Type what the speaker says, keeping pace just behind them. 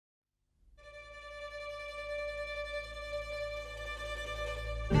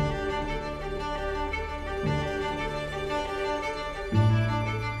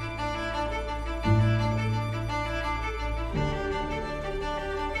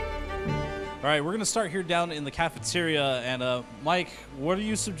All right, we're going to start here down in the cafeteria. And, Mike, what are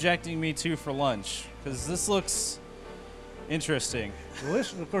you subjecting me to for lunch? Because this looks interesting. Well,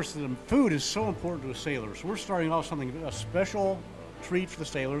 this, of course, the food is so important to a sailor. So we're starting off a special treat for the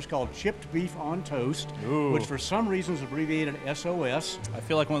sailors called chipped beef on toast, which for some reason is abbreviated SOS. I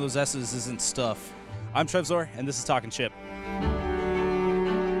feel like one of those S's isn't stuff. I'm Trevzor, and this is Talkin' Chip.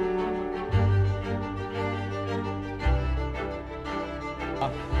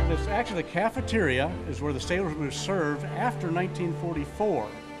 It's actually the cafeteria is where the sailors were served after 1944.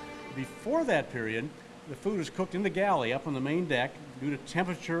 Before that period, the food was cooked in the galley up on the main deck due to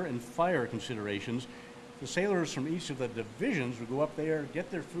temperature and fire considerations. The sailors from each of the divisions would go up there, get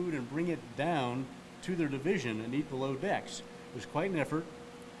their food, and bring it down to their division and eat below decks. It was quite an effort.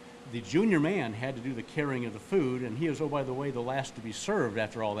 The junior man had to do the carrying of the food, and he was, oh, by the way, the last to be served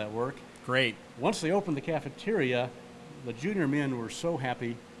after all that work. Great. Once they opened the cafeteria, the junior men were so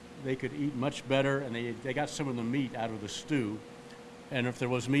happy they could eat much better, and they got some of the meat out of the stew. And if there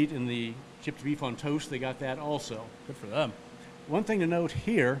was meat in the chipped beef on toast, they got that also. Good for them. One thing to note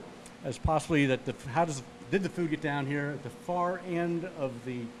here is possibly that did the food get down here? At the far end of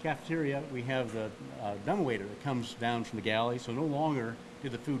the cafeteria, we have the dumbwaiter that comes down from the galley, so no longer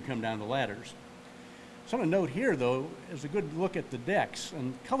did the food come down the ladders. Something to note here, though, is a good look at the decks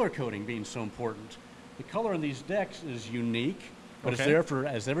and color coding being so important. The color on these decks is unique, but it's there for,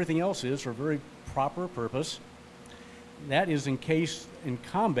 as everything else is, for a very proper purpose. That is in case in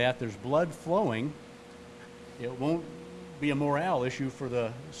combat there's blood flowing, it won't be a morale issue for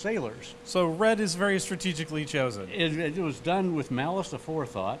the sailors. So red is very strategically chosen. It was done with malice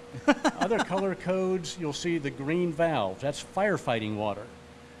aforethought. Other color codes, you'll see the green valves. That's firefighting water.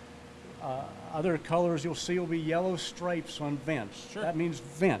 Other colors you'll see will be yellow stripes on vents. Sure. That means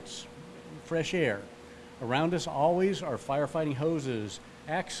vents, fresh air. Around us always are firefighting hoses,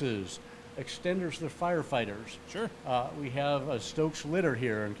 axes, extenders to the firefighters. Sure. We have a Stokes litter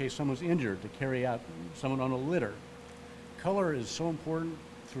here in case someone's injured to carry out someone on a litter. Color is so important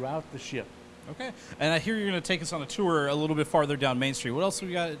throughout the ship. Okay. And I hear you're going to take us on a tour a little bit farther down Main Street. What else have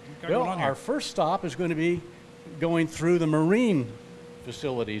we got going on here? Our first stop is going to be going through the marine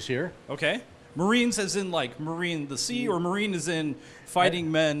facilities here. Okay. Marines as in like Marine the sea, or Marine as in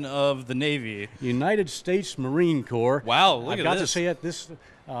fighting men of the Navy? United States Marine Corps. Wow, look at this. I got to say it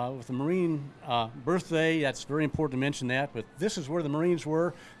with the Marine birthday, that's very important to mention that, but this is where the Marines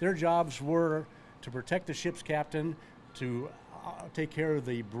were. Their jobs were to protect the ship's captain, to take care of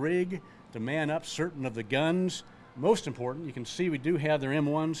the brig, to man up certain of the guns. Most important, you can see we do have their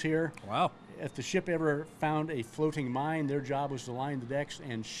M1s here. Wow. If the ship ever found a floating mine, their job was to line the decks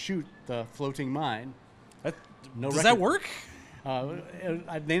and shoot the floating mine. Does that work?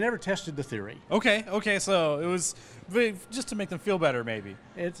 They never tested the theory. Okay, so it was just to make them feel better, maybe.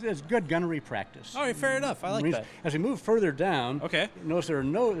 It's good gunnery practice. All right, fair enough. I like that. As we move further down, notice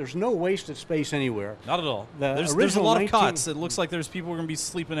there's no wasted space anywhere. Not at all. There's a lot of cots. It looks like there's people who are going to be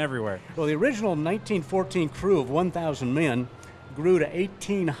sleeping everywhere. Well, the original 1914 crew of 1,000 men grew to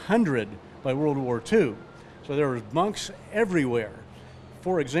 1,800 by World War II. So there was bunks everywhere.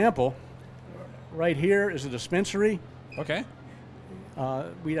 For example, right here is a dispensary. Okay.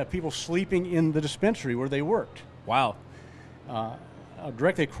 We'd have people sleeping in the dispensary where they worked. Wow.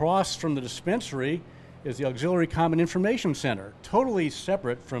 Directly across from the dispensary is the Auxiliary Combat Information Center. Totally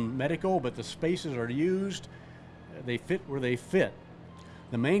separate from medical, but the spaces are used. They fit where they fit.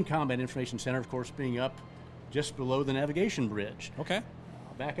 The main Combat Information Center, of course, being up just below the navigation bridge. Okay.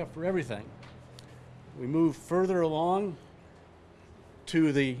 Backup for everything. We move further along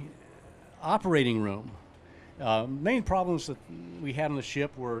to the operating room. Main problems that we had on the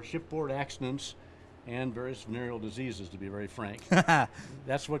ship were shipboard accidents and various venereal diseases, to be very frank.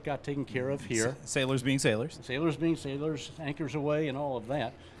 That's what got taken care of here. Sailors being sailors. Sailors being sailors, anchors away, and all of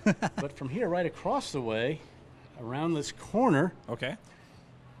that. But from here, right across the way, around this corner,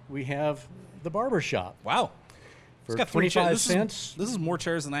 we have the barber shop. Wow. For 25 cents. This is more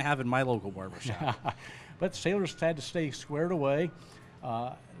chairs than I have in my local barber shop. But sailors had to stay squared away.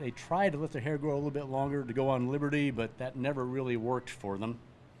 They tried to let their hair grow a little bit longer to go on liberty, but that never really worked for them.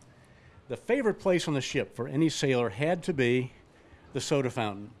 The favorite place on the ship for any sailor had to be the soda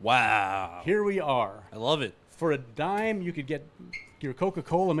fountain. Wow. Here we are. I love it. For a dime, you could get your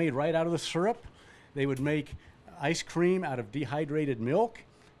Coca-Cola made right out of the syrup. They would make ice cream out of dehydrated milk,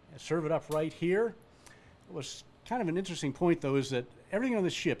 serve it up right here. It was kind of an interesting point, though, is that everything on the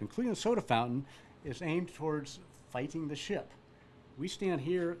ship, including the soda fountain, is aimed towards fighting the ship. We stand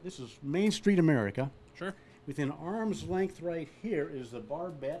here, this is Main Street America. Sure. Within arm's length right here is the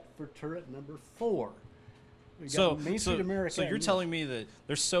barbette for turret number 4. So you're telling me that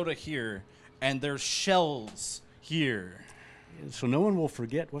there's soda here, And there's shells here. So no one will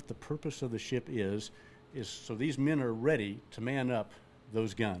forget what the purpose of the ship is so these men are ready to man up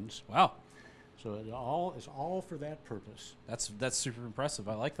those guns. Wow. So it's all for that purpose. That's super impressive.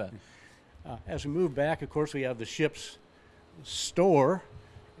 I like that. As we move back, of course, we have the ship's store.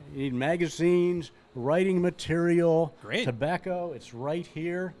 You need magazines, writing material, Great. tobacco. It's right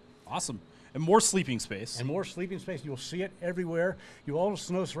here. Awesome. And more sleeping space. And more sleeping space. You'll see it everywhere. You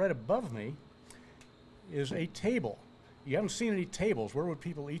also notice right above me is a table. You haven't seen any tables. Where would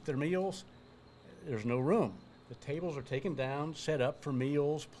people eat their meals? There's no room. The tables are taken down, set up for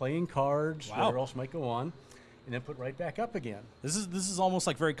meals, playing cards, Wow. whatever else might go on, and then put right back up again. This is almost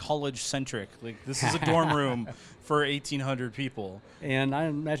like very college centric. Like this is a dorm room for 1,800 people. And I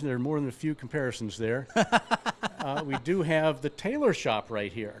imagine there are more than a few comparisons there. We do have the tailor shop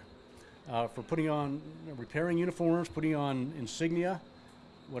right here for putting on, repairing uniforms, putting on insignia,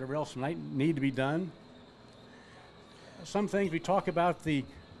 whatever else might need to be done. Some things we talk about the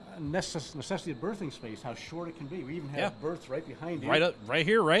necessity of birthing space, how short it can be. We even have berths right behind you. Right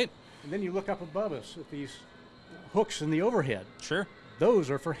here, right? And then you look up above us at these hooks in the overhead. Sure.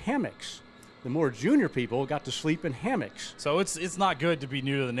 Those are for hammocks. The more junior people got to sleep in hammocks. So it's not good to be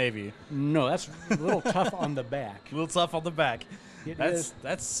new to the Navy. No, that's a little tough on the back. A little tough on the back. Is.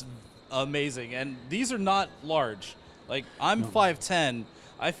 That's amazing. And these are not large. Like I'm 5'10".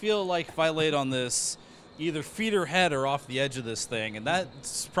 I feel like if I laid on this, either feet or head are off the edge of this thing, and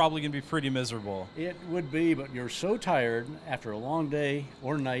that's probably going to be pretty miserable. It would be, but you're so tired after a long day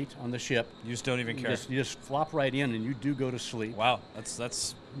or night on the ship. You just don't even care. You just flop right in, and you do go to sleep. Wow,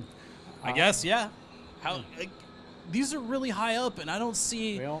 that's. I guess, yeah. These are really high up, and I don't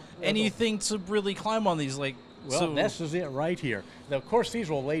see anything to really climb on these. This is it right here. Now, of course,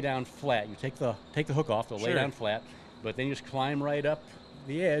 these will lay down flat. You take the hook off; they'll lay down flat, but then you just climb right up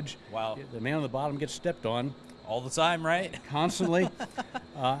the edge. Wow. The man on the bottom gets stepped on. All the time, right? Constantly.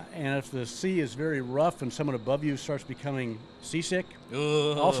 And if the sea is very rough and someone above you starts becoming seasick,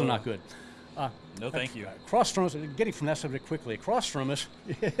 also not good. No, thank you. Across from us, getting from that subject quickly, across from us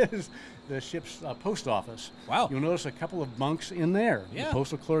is the ship's post office. Wow. You'll notice a couple of bunks in there. Yeah. The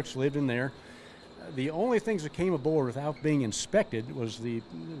postal clerks lived in there. The only things that came aboard without being inspected was the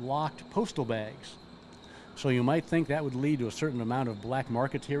locked postal bags. So you might think that would lead to a certain amount of black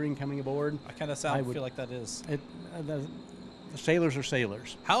marketeering coming aboard. I kind of feel like that is. The sailors are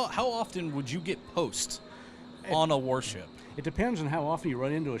sailors. How often would you get post on a warship? It depends on how often you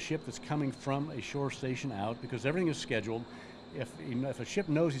run into a ship that's coming from a shore station out, because everything is scheduled. If a ship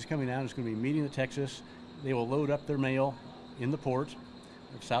knows he's coming out, it's going to be meeting the Texas, they will load up their mail in the port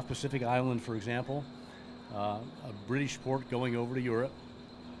of South Pacific Island, for example, a British port going over to Europe.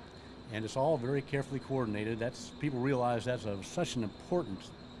 And it's all very carefully coordinated. People realize that's such an important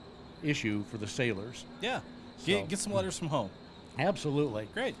issue for the sailors. Yeah. Get some letters from home. Absolutely.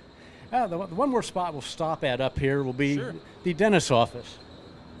 Great. The one more spot we'll stop at up here will be the dentist's office.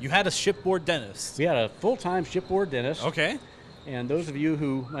 You had a shipboard dentist. We had a full-time shipboard dentist. Okay. And those of you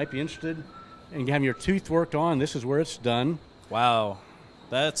who might be interested in having your tooth worked on, this is where it's done. Wow.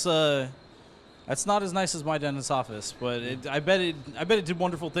 That's not as nice as my dentist's office, but I bet it did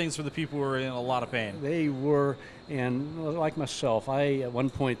wonderful things for the people who were in a lot of pain. They were, and like myself, I at one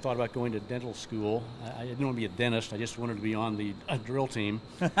point thought about going to dental school. I didn't want to be a dentist. I just wanted to be on the drill team.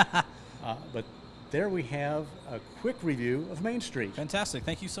 But there we have a quick review of Main Street. Fantastic.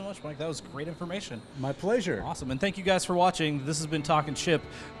 Thank you so much, Mike. That was great information. My pleasure. Awesome. And thank you guys for watching. This has been Talkin' Ship.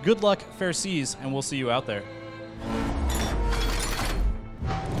 Good luck, fair seas, and we'll see you out there.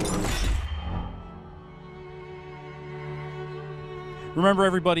 Remember,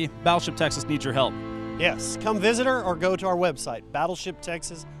 everybody, Battleship Texas needs your help. Yes, come visit her or go to our website,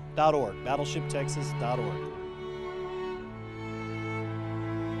 battleshiptexas.org, battleshiptexas.org.